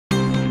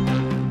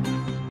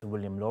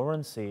William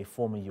Lawrence, a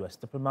former U.S.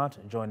 diplomat,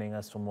 joining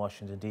us from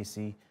Washington,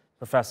 D.C.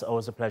 Professor,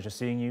 always a pleasure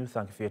seeing you.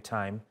 Thank you for your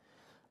time.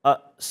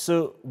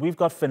 So we've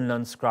got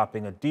Finland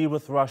scrapping a deal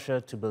with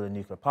Russia to build a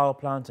nuclear power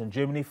plant, and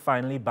Germany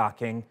finally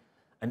backing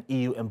an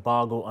EU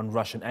embargo on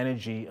Russian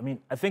energy. I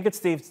mean, I think it's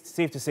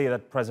safe to say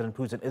that President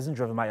Putin isn't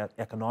driven by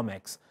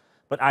economics,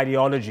 but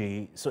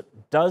ideology. So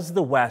does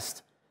the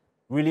West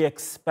really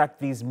expect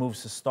these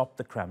moves to stop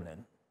the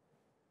Kremlin?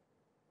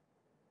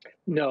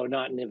 No,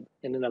 not in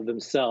and of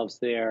themselves.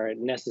 They are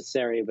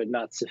necessary but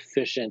not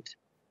sufficient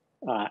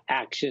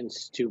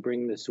actions to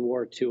bring this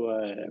war to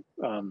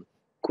a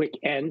quick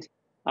end.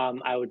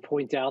 I would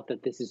point out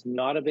that this is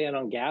not a ban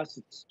on gas.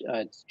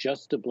 It's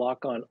just a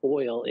block on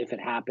oil if it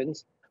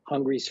happens.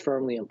 Hungary's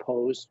firmly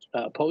opposed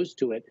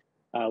to it,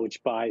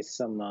 which buys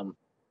some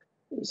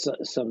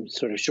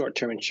sort of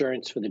short-term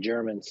insurance for the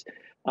Germans.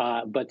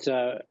 But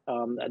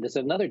there's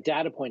another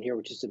data point here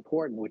which is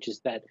important, which is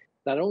that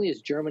not only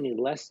is Germany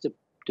less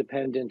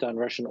dependent on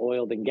Russian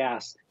oil than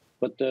gas,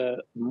 but the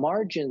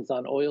margins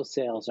on oil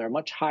sales are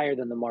much higher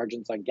than the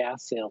margins on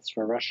gas sales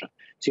for Russia.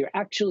 So you're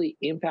actually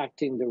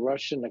impacting the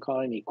Russian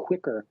economy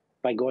quicker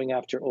by going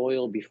after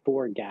oil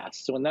before gas.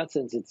 So in that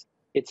sense,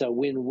 it's a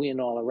win-win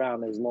all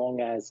around, as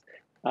long as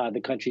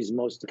the countries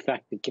most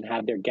affected can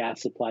have their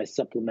gas supply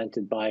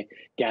supplemented by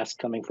gas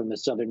coming from the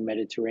southern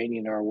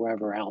Mediterranean or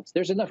wherever else.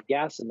 There's enough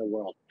gas in the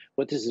world.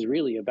 What this is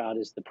really about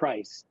is the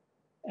price,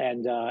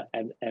 and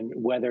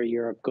whether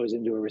Europe goes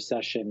into a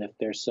recession if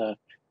there's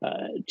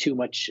too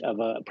much of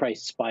a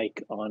price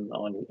spike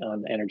on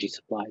energy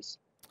supplies.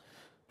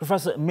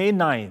 Professor, May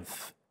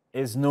 9th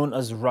is known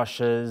as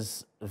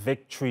Russia's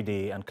Victory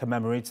Day and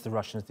commemorates the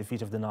Russians'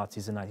 defeat of the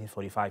Nazis in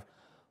 1945.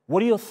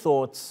 What are your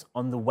thoughts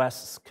on the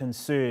West's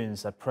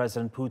concerns that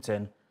President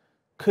Putin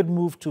could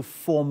move to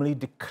formally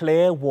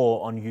declare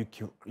war on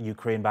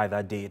Ukraine by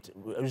that date,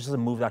 which is a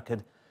move that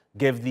could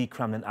give the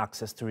Kremlin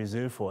access to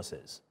reserve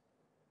forces?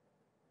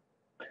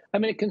 I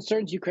mean, it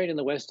concerns Ukraine and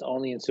the West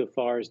only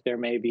insofar as there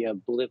may be a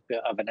blip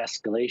of an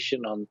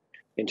escalation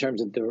in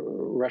terms of the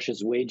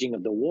Russia's waging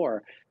of the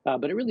war,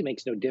 but it really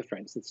makes no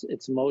difference.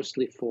 It's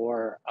mostly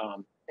for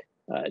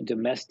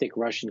domestic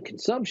Russian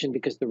consumption,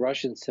 because the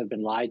Russians have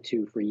been lied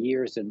to for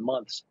years and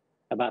months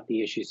about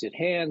the issues at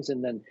hand,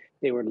 and then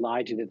they were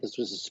lied to that this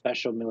was a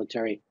special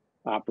military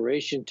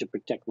operation to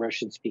protect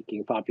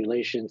Russian-speaking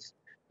populations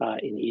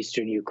in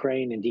eastern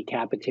Ukraine and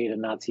decapitate a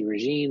Nazi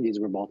regime. These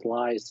were both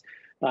lies.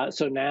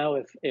 So now,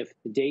 if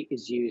the date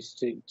is used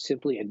to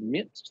simply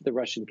admit to the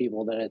Russian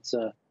people that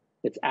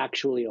it's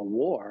actually a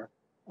war,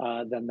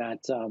 then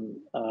that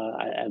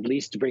at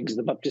least brings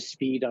them up to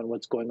speed on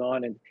what's going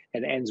on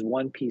and ends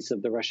one piece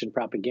of the Russian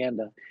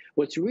propaganda.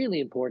 What's really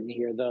important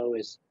here, though,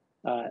 is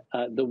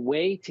the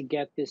way to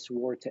get this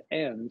war to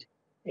end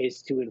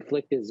is to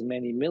inflict as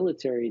many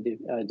military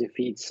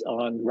defeats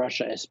on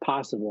Russia as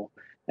possible.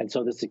 And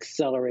so this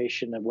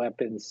acceleration of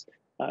weapons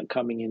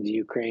coming into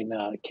Ukraine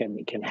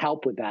can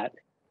help with that.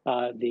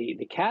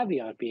 The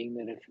caveat being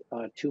that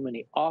if too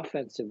many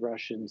offensive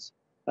weapons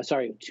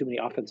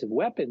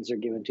are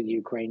given to the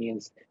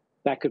Ukrainians,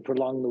 that could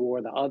prolong the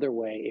war the other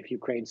way if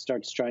Ukraine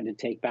starts trying to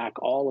take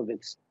back all of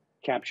its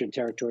captured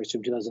territories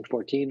from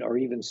 2014, or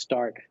even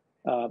start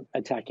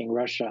attacking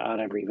Russia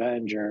out of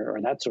revenge or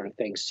that sort of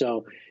thing.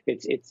 So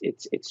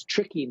it's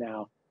tricky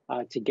now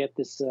to get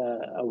this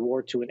a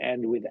war to an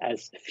end with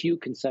as few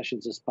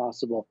concessions as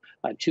possible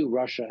to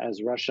Russia,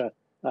 as Russia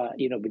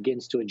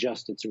begins to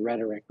adjust its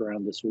rhetoric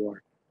around this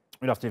war.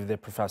 We'll have to leave it there,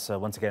 Professor.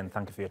 Once again,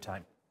 thank you for your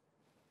time.